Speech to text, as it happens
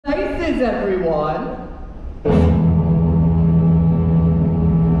Greetings, everyone.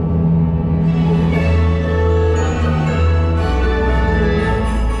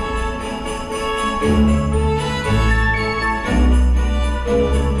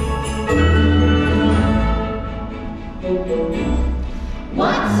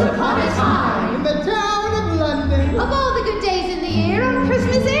 Once upon a time, in the town of London, of all the good days in the year, on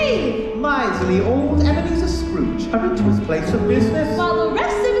Christmas Eve, miserly old Ebenezer Scrooge hurried to his place of business. while the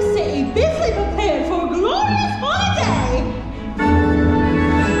rest of the city busily prepared for a glorious holiday.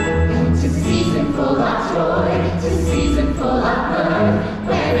 'Tis a season full of joy, 'tis a season full of mirth,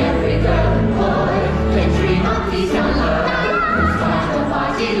 when every girl and boy can dream of peace and love. In spite of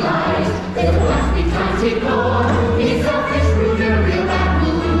our delight, there must be time to ignore these selfish, rude, and real bad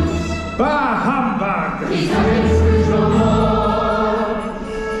moods. Bah humbug! Please don't make Scrooge no more.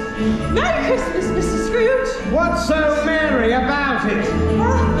 Merry Christmas, Mr. Scrooge. What's so merry about it?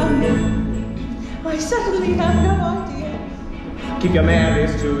 I suddenly have no idea. Keep your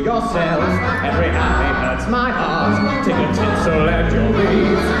merries to yourselves. Every happy hurts my heart. Take your tinsel and your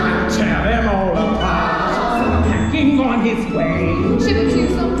leaves and tear them all apart. Packing on his way. Shipping to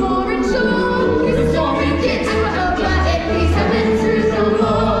some foreign shore. He's a storming kid to overhead. Please have been through no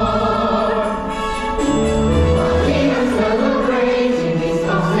more. While we are celebrating, these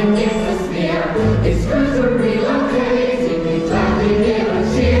folks and gifts a sneer. If Scrooge were relocating, we'd gladly give a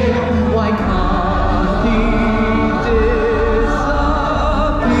cheer. Why can't he disappear?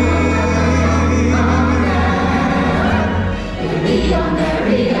 It'll be a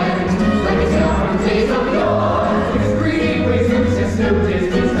merry end, like a tale from days of yore. His greedy ways and just no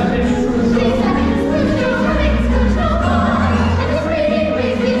distance that is Please have been Scrooge no more, make Scrooge no more. And his reading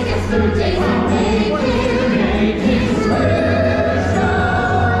ways these gifts through days and make him Scrooge no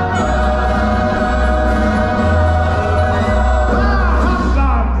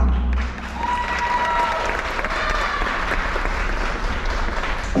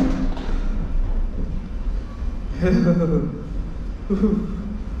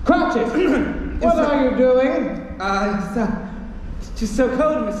Crouches! What are you doing? It's just so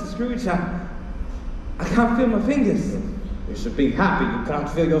cold, Mr. Scrooge. I can't feel my fingers. You should be happy you can't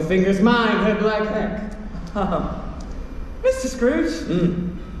feel your fingers. Mine hurt like heck. Mr. Scrooge,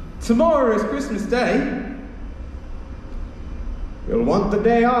 tomorrow is Christmas Day. You'll want the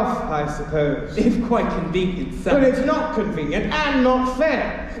day off, I suppose. If quite convenient, sir. But it's not convenient and not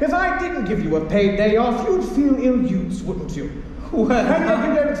fair. If I didn't give you a paid day off, you'd feel ill-used, wouldn't you? And yet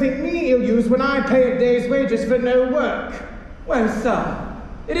you don't think me ill-used when I pay a day's wages for no work. Well, sir,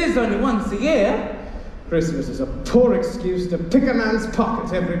 it is only once a year. Christmas is a poor excuse to pick a man's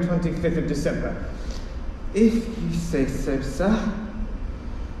pocket every 25th of December. If you say so, sir.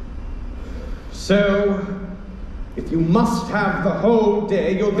 So, if you must have the whole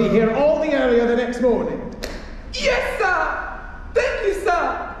day, you'll be here all the earlier the next morning. Yes, sir! Thank you,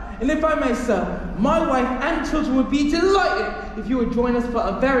 sir! And if I may, sir, my wife and children would be delighted if you would join us for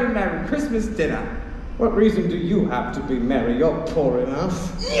a very merry Christmas dinner. What reason do you have to be merry? You're poor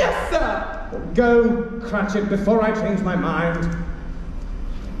enough. Yes, sir! Go, Cratchit, before I change my mind.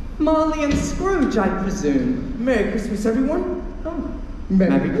 Marley and Scrooge, I presume. Merry Christmas, everyone. Oh,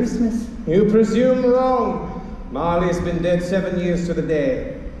 Merry Christmas. You presume wrong. Marley's been dead 7 years to the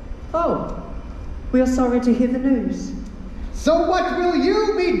day. Oh, we are sorry to hear the news. So what will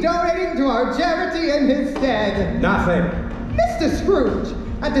you be donating to our charity in his stead? Nothing. Mr. Scrooge,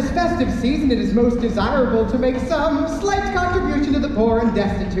 at this festive season it is most desirable to make some slight contribution to the poor and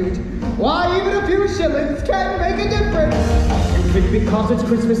destitute. Why, even a few shillings can make a difference. You think because it's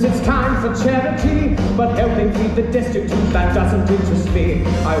Christmas it's time for charity, but helping feed the destitute, that doesn't interest me.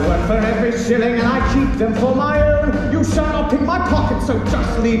 I work for every shilling and I keep them for my own. You shall not pick my pocket, so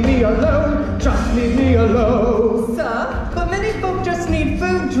just leave me alone. Just leave me alone. Sir, but many folk just need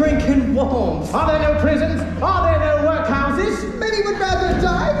food, drink, and warmth. Are there no prisons? Are there no workhouses? Many would rather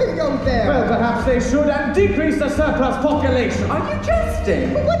die than go there. Well, perhaps they should, and decrease the surplus population. Are you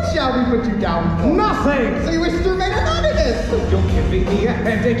jesting? What shall we put you down for? Nothing! So you wish to remain anonymous? You're giving me a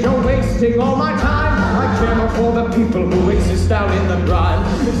headache, you're wasting all my time. I care more for the people who exist down in the grime.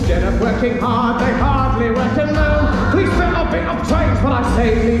 Instead of working hard, they hardly work alone. Please spend a bit of change, but I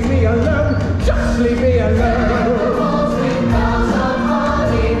say leave me alone. Just leave me alone.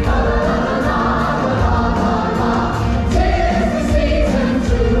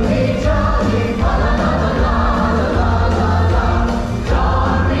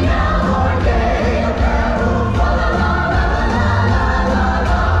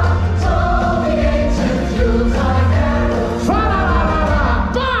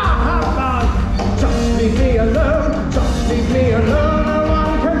 Just leave me alone, no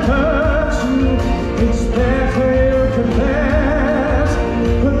one can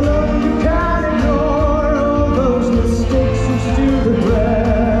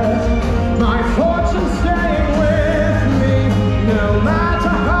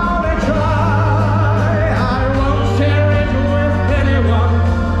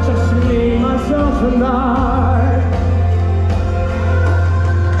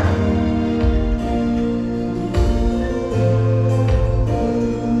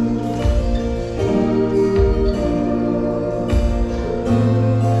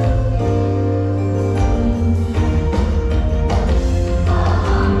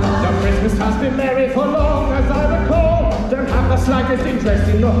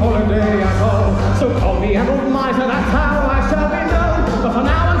a holiday at all. So call me an old miser, that's how I shall be known. But for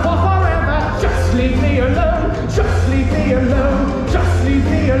now and for forever, just leave me alone. Just leave me alone. Just leave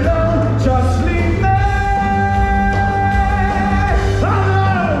me alone. Just leave me alone.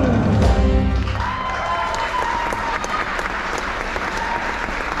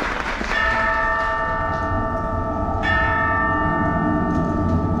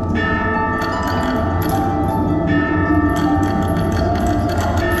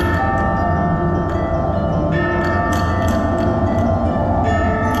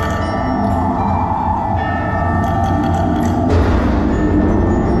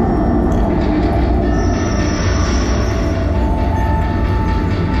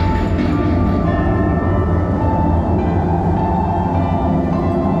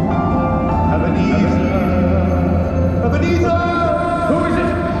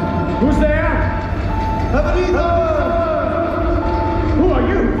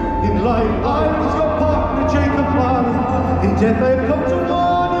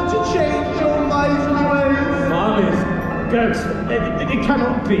 It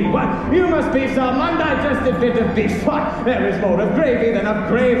cannot be. What? You must be some undigested bit of beef. What? There is more of gravy than of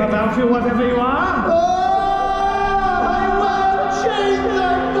grave about you, whatever you are. Oh, I wear chains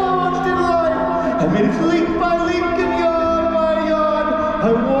I've forged in life. I made it link by link and yard by yard.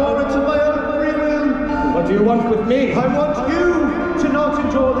 I wore it to my own free will. What do you want with me? I want you to not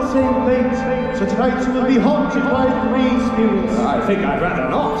endure the same fate. So tonight you will be haunted by 3 spirits. I think I'd rather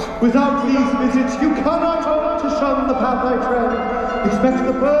not. Without these visits, you cannot hope to shun the path I tread. Expect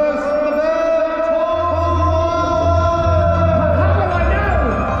the first, the very top of the wall. How will I know?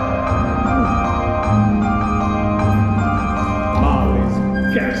 Marley's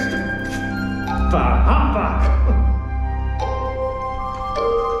ghost. Bah humbug.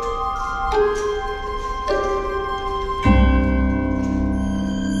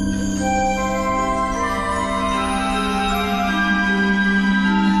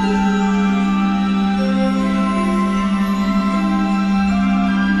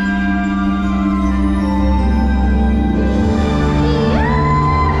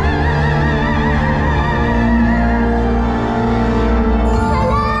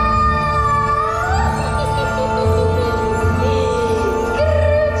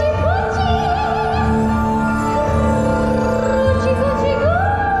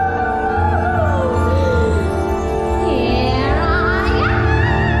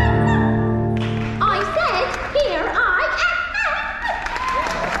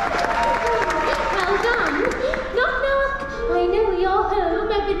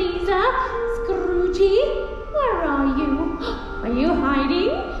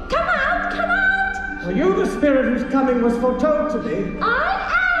 Was foretold to me. I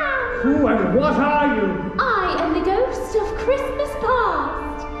am! Who and what are you? I am the ghost of Christmas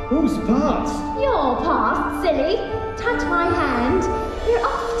past. Whose past? Your past, silly. Touch my hand. We're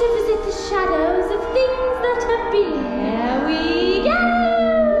off to visit the shadows of things that have been. Here we go!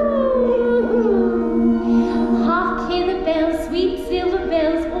 Hark, hear the bells, sweet silver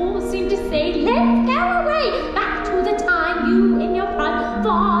bells, all seem to say, let's go away, back to the time you in your prime,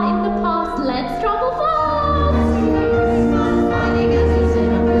 far in the past, let's travel far.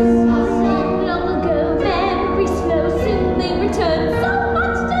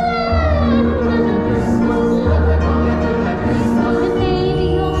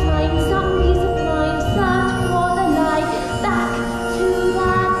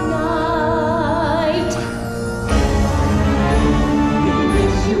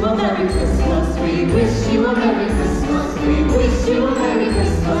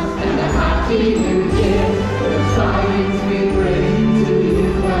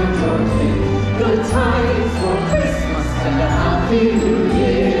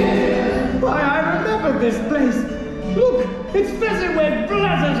 This place. Look, it's Fezziwig,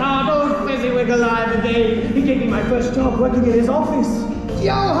 bless his heart, old Fezziwig alive again. He gave me my first job working in his office.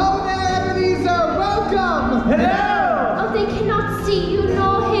 Yo ho there, Ebenezer, welcome! Hello! Oh, they cannot see you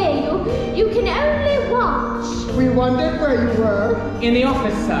nor hear you. You can only watch. We wondered where you were. In the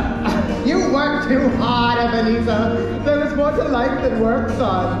office, sir. You work too hard, Ebenezer. There is more to life than work,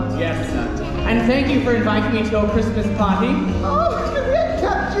 son. Yes, sir. And thank you for inviting me to your Christmas party. Oh, we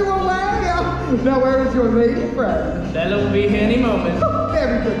kept you away. Now where is your lady friend? Bella will be here any moment.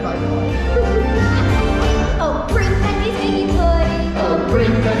 Very good, my boy. Oh, bring Penny's baby pudding. Oh,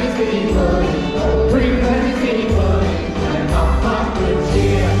 bring Penny's baby pudding. Oh, bring Penny's baby pudding. And Papa good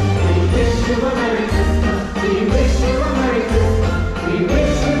cheer. We wish you a Merry Christmas. We wish you a Merry Christmas. We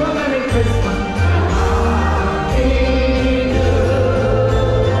wish you a Merry Christmas. And Happy New Year.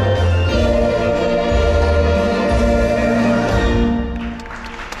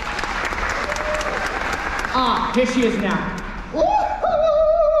 here she is now.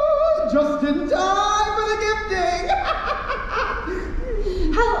 Woo-hoo! Just in time for the gifting!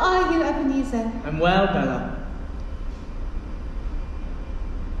 How are you, Ebenezer? I'm well, Bella.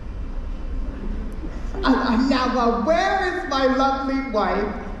 Now, where is my lovely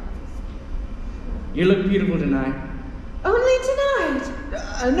wife? You look beautiful tonight. Only tonight?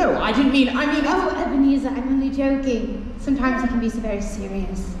 No, I didn't mean, Oh, Ebenezer, I'm only joking. Sometimes he can be so very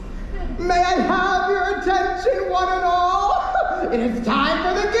serious. May I have your attention, one and all? It is time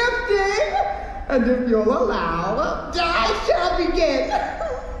for the gifting! And if you'll allow, I shall begin.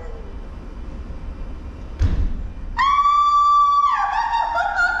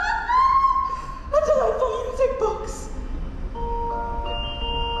 A delightful music box.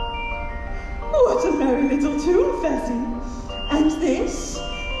 What a merry little tune, Fezzy. And this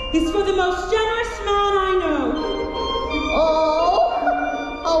is for the most generous man I know. Oh,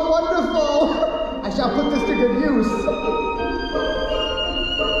 how wonderful! I shall put this to good use.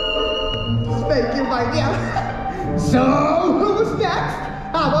 Thank you, my dear. So, who's next?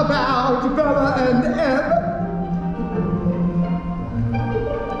 How about Bella and Eb?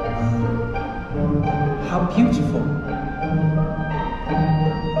 how beautiful.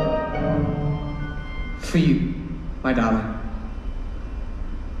 For you, my darling.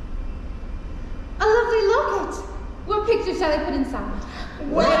 A lovely locket. What picture shall I put inside?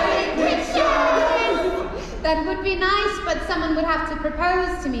 Wedding pictures! That would be nice, but someone would have to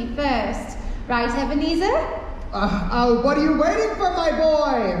propose to me first. Right, Ebenezer? What are you waiting for, my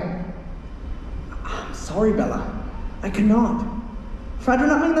boy? I'm sorry, Bella. I cannot. For I do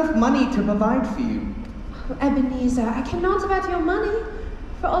not make enough money to provide for you. Oh, Ebenezer, I care not about your money,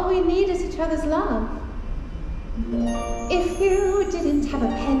 for all we need is each other's love. If you didn't have a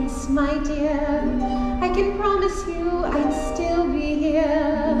pence, my dear, I can promise you I'd still be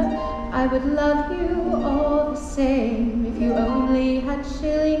here. I would love you all the same if you only had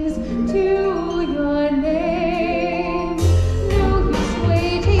shillings to your name. No use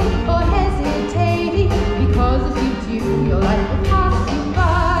waiting or hesitating, because if you do, your life will pass you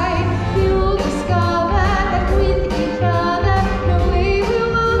by. You'll discover that with each other, no way we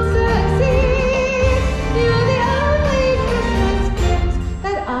won't succeed. You're the only Christmas gift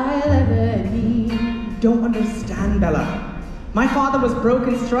that I'll ever need. Don't understand, Bella. My father was broke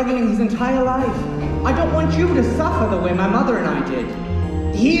and struggling his entire life. I don't want you to suffer the way my mother and I did.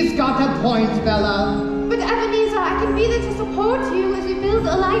 He's got a point, Bella. But Ebenezer, I can be there to support you as we build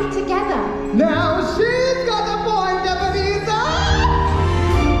a life together. Now she's got a point, Ebenezer!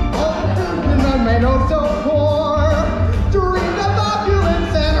 Oh, the men are so poor, dreamed of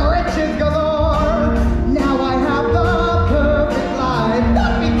opulence and riches galore. Now I have the perfect life,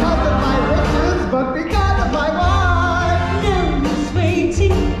 not because of my riches, but because of my wife. No use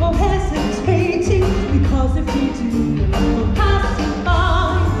waiting or hesitating, because if you do, your life will pass you by.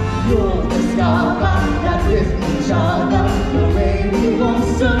 You'll discover that with each other, no way we won't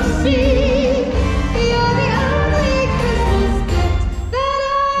succeed. You're the only Christmas gift that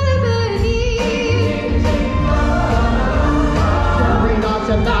I'll ever need. Worry not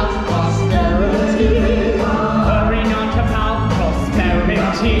about prosperity. Worry not about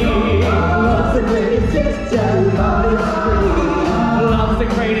prosperity. Love's the greatest gift and love is free. Love's the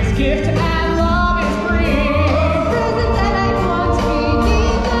greatest gift and love is free. Present that I want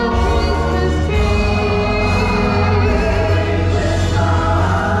beneath the Christmas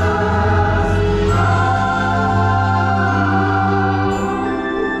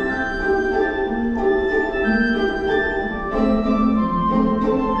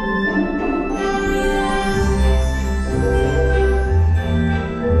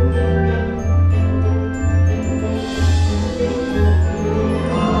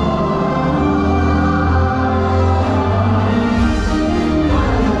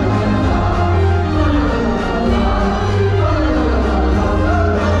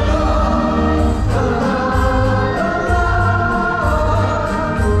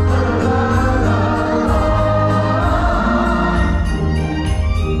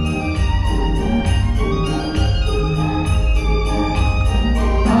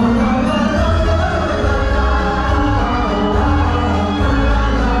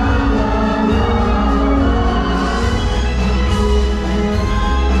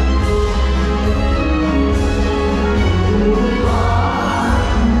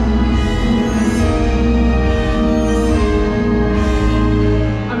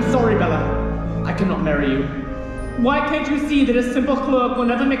I'm sorry, Bella. I cannot marry you. Why can't you see that a simple clerk will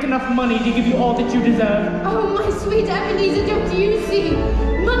never make enough money to give you all that you deserve? Oh, my sweet Ebenezer, don't you see?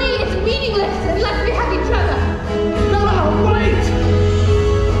 Money is meaningless unless we have each other. Bella, wait!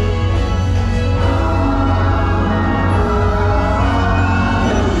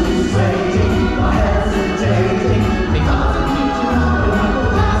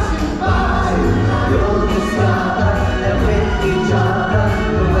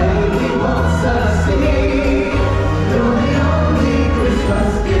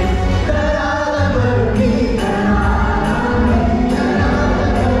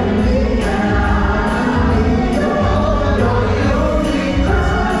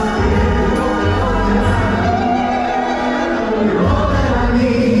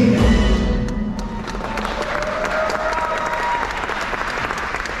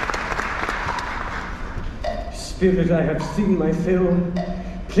 Spirit, I have seen my fill.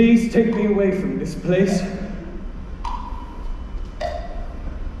 Please take me away from this place.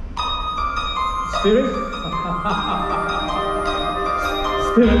 Spirit?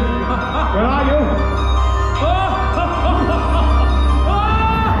 Spirit, where are you?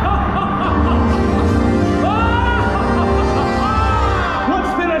 What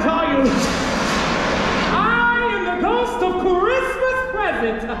spirit are you? I am the ghost of Christmas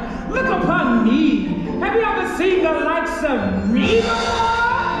present. Look upon me. Have you ever seen the likes of me before?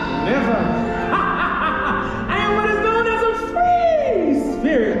 Never. I am what is known as a free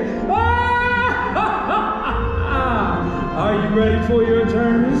spirit. Are you ready for your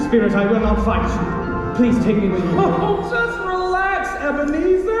journey? Spirit, I will not fight you. Please take me with you. Oh, just relax,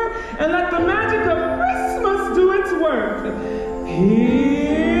 Ebenezer, and let the magic of Christmas do its work.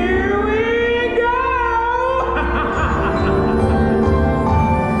 Here we go!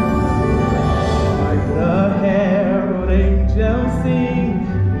 Like the herald angels sing,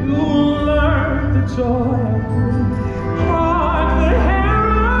 you will learn the joy I bring. Hark the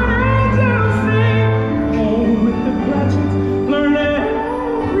herald angels sing, home with the graduates, learn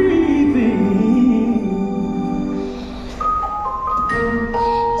everything.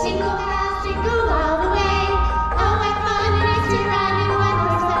 Jingle bells, jingle all the way. Oh, what fun it is to ride in one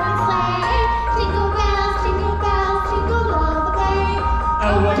horse open sleigh. Jingle bells, jingle all the way.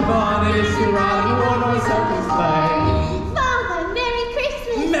 Oh, what fun it is to ride in one horse open sleigh. Father, Merry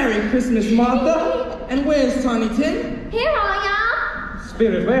Christmas. Merry Christmas, Martha. And where's Tiny Tim? Here I am.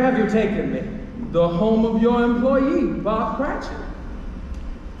 Spirit, where have you taken me? The home of your employee, Bob Cratchit.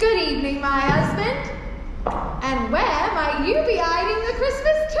 Good evening, my husband. And where might you be hiding the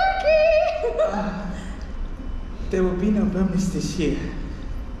Christmas turkey? There will be no bonus this year,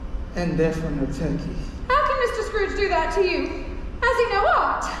 and therefore no turkey. How can Mr. Scrooge do that to you? Has he no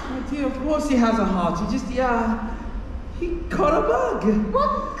heart? My dear, of course he has a heart. He just, he caught a bug.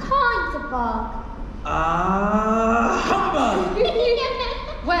 What kind of bug? Humbug!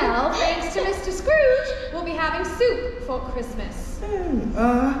 Well, thanks to Mr. Scrooge, we'll be having soup for Christmas.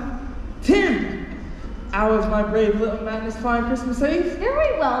 Tim! How is my brave little man this fine Christmas Eve?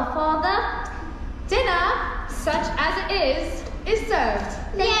 Very well, Father. Dinner, such as it is served.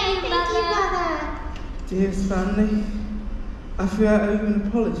 Thank you, Mother. Dearest family, I feel I owe you an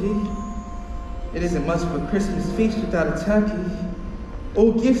apology. It isn't much of a Christmas feast without a turkey.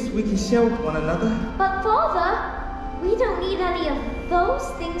 All gifts we can share with one another. But Father, we don't need any of those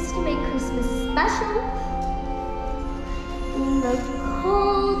things to make Christmas special. In the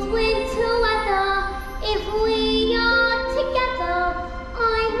cold winter weather, if we are together,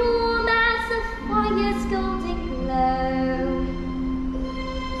 I'm warm as a fire's golden glow.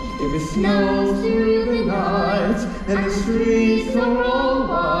 If it snows through the night and the streets are all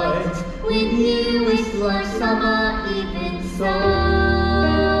white, with you it's like summer, even so.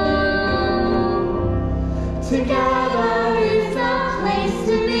 Together is a place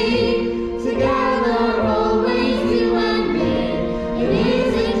to be. Together always you and me. It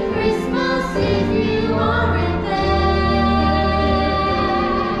isn't Christmas if you aren't there.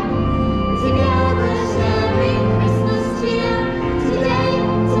 Together sharing Christmas cheer. Today,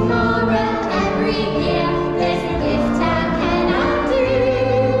 tomorrow, every year. There's a gift I cannot do.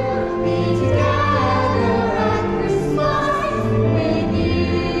 Be together at Christmas with you.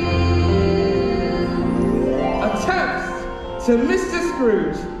 a toast to Mr.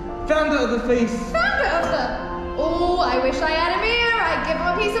 Scrooge, founder of the feast. Founder of the... Oh, I wish I had him here. I'd give him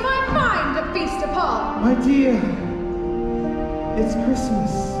a piece of my mind to feast upon. My dear, it's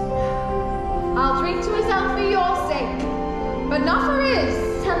Christmas. I'll drink to his health for your sake, but not for his.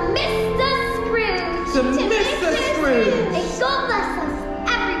 To Mr. Scrooge. To Mr. Scrooge. And God bless us,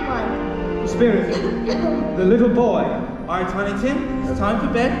 everyone. Spirit, the little boy, All right, Tiny Tim, it's time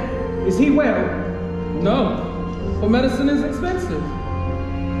for bed. is he well? No, for medicine is expensive.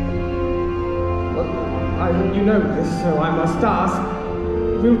 You know this, so I must ask.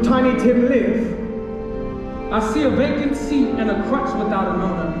 Will Tiny Tim live? I see a vacant seat and a crutch without an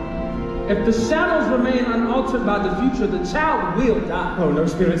owner. If the shadows remain unaltered by the future, the child will die. Oh, no,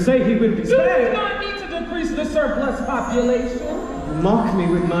 Spirit, say he will be Do spared. we not need to decrease the surplus population? You mock me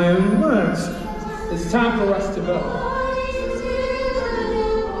with my own words. It's time for us to go.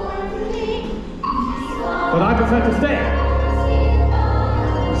 But I prefer to stay.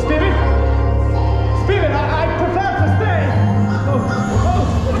 Spirit? Spirit, I prefer to stay. Oh,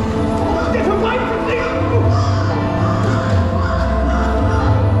 get away from me!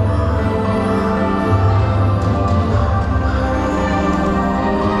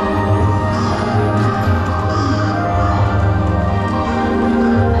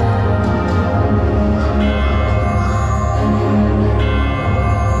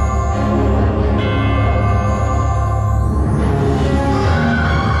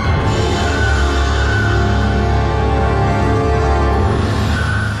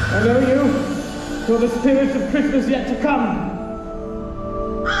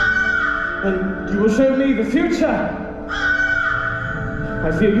 and you will show me the future.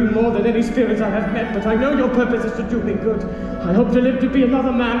 I fear you more than any spirit I have met, but I know your purpose is to do me good. I hope to live to be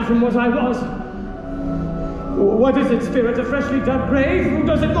another man from what I was. What is it, spirit? A freshly dug grave? Who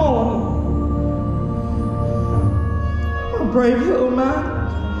does it mourn? A brave little man.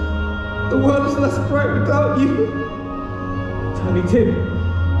 The world is less bright without you. Tiny Tim.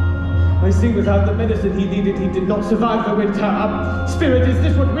 I see without the medicine he needed, he did not survive the winter. Spirit, is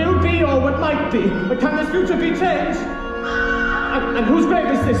this what will be or what might be? But can this future be changed? And whose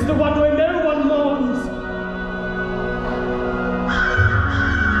grave is this? The one where no one mourns?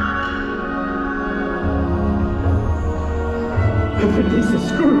 Ebenezer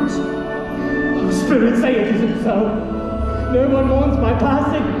Scrooge. Oh, Spirit, say it isn't so. No one mourns my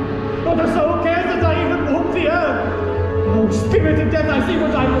passing. Not a soul cares that I even walk the earth. Oh, Spirit of death, I see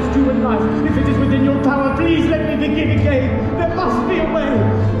what I must do in life. If it is within your power, please let me begin again. There must be a way.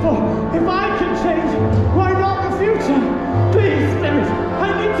 For if I can change, why not the future? Please, Spirit, I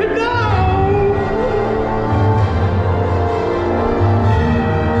need to know!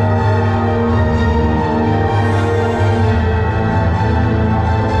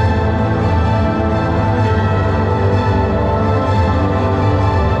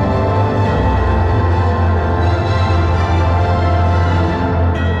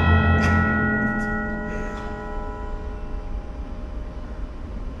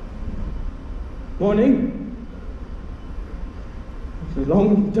 Morning. The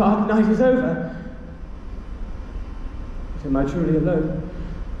long, dark night is over. But am I truly alone?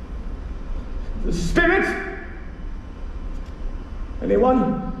 The Spirit?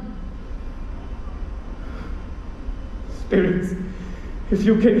 Anyone? Spirits, if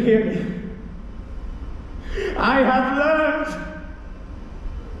you can hear me. I have learned.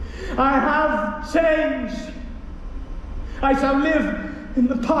 I have changed. I shall live in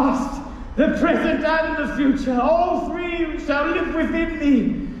the past, the present and the future. All three shall live within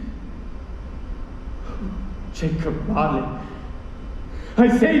me. Jacob Marley, I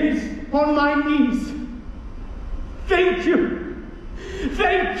say this on my knees. Thank you.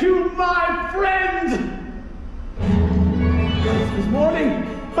 Thank you, my friend. This morning,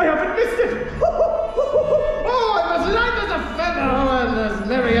 I haven't missed it. Oh, I'm as light as a feather and as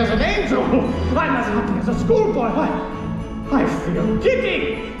merry as an angel. I'm as happy as a schoolboy. I feel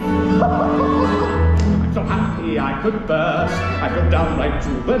giddy. I'm so happy I could burst. I feel downright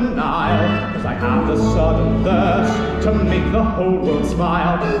juvenile, cause I have the sudden thirst to make the whole world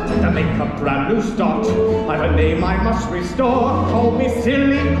smile, to make a brand new start. I've a name I must restore. Call me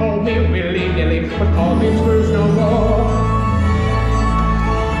silly, call me willy-nilly, but call me Scrooge no more.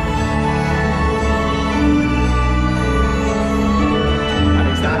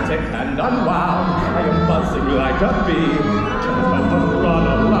 And unwound, I am buzzing like a bee. Can't help but run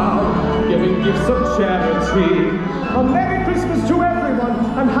around, giving gifts of charity. A Merry Christmas to everyone,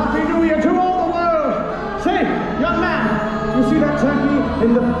 and Happy New Year to all the world. Say, young man, you see that turkey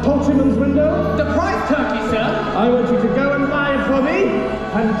in the poultryman's window? The prize turkey, sir. I want you to go and buy it for me,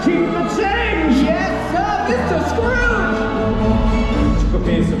 and keep the change. Yes, sir, Mr. Scrooge.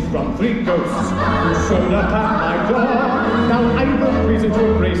 Visits from three ghosts who showed up at my door. Now I've no reason to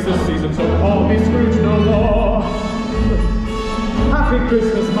embrace this season, so call me Scrooge no more. Happy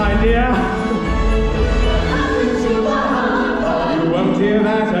Christmas, my dear. You won't hear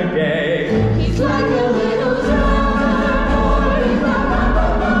that again. He's like a little drum.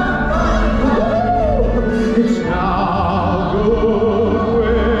 It's now goodwill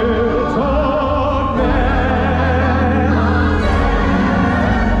toward men.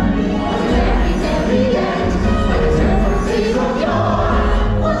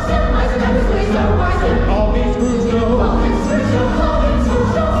 Call me Scrooge no. Call me Scrooge no. Call me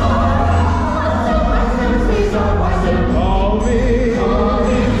Scrooge no. Call me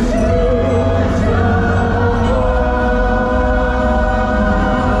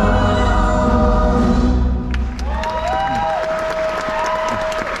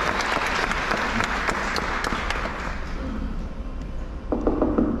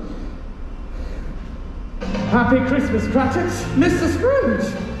Happy Christmas, Cratchit. Mr. Scrooge,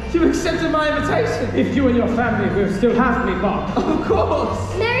 you accepted my invitation. If you and your family will still have me, Bob. Of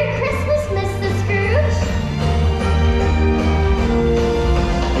course. Merry Christmas, Mr. Scrooge.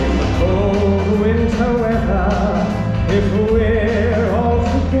 In the cold winter weather, if we're all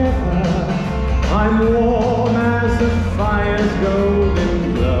together, I'm warm as the fire's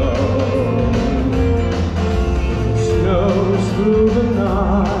golden glow. It snows through the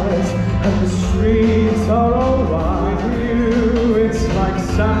night, and the streets are all white with you. It's like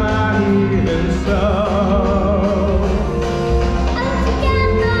summer even so. And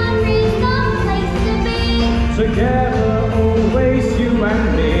together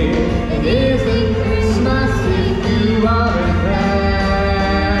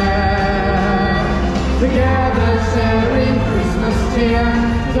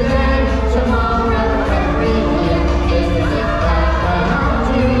today, tomorrow, every year, is the gift that we all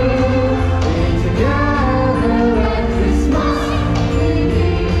do. Be together at Christmas Eve.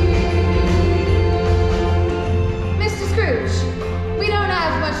 Mr. Scrooge, we don't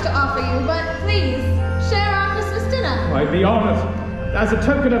have much to offer you, but please, share our Christmas dinner. I'd be honored. As a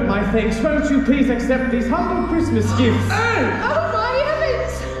token of my thanks, won't you please accept these humble Christmas gifts? Oh, my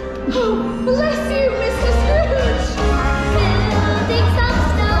heavens! Oh, bless you, Mr. Scrooge! Building some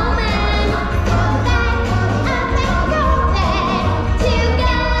snowmen, back up and go there.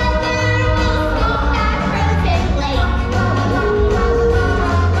 Together we'll go at Frozen Lake.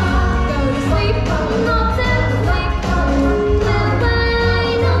 Go to sleep, not to wake. Little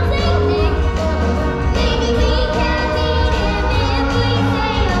boy, don't think Nick. Maybe we can meet him if we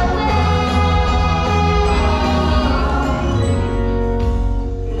stay away.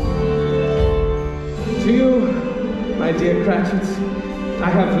 To you, my dear Cratchits, I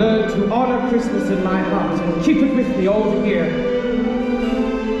have learned to honor Christmas in my heart and keep it with me all the year.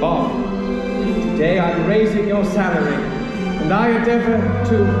 Bob, today I'm raising your salary, and I endeavor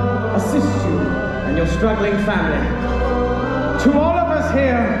to assist you and your struggling family. To all of us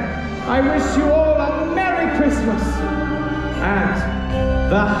here, I wish you all a Merry Christmas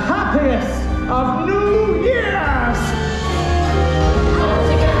and the happiest of New Years!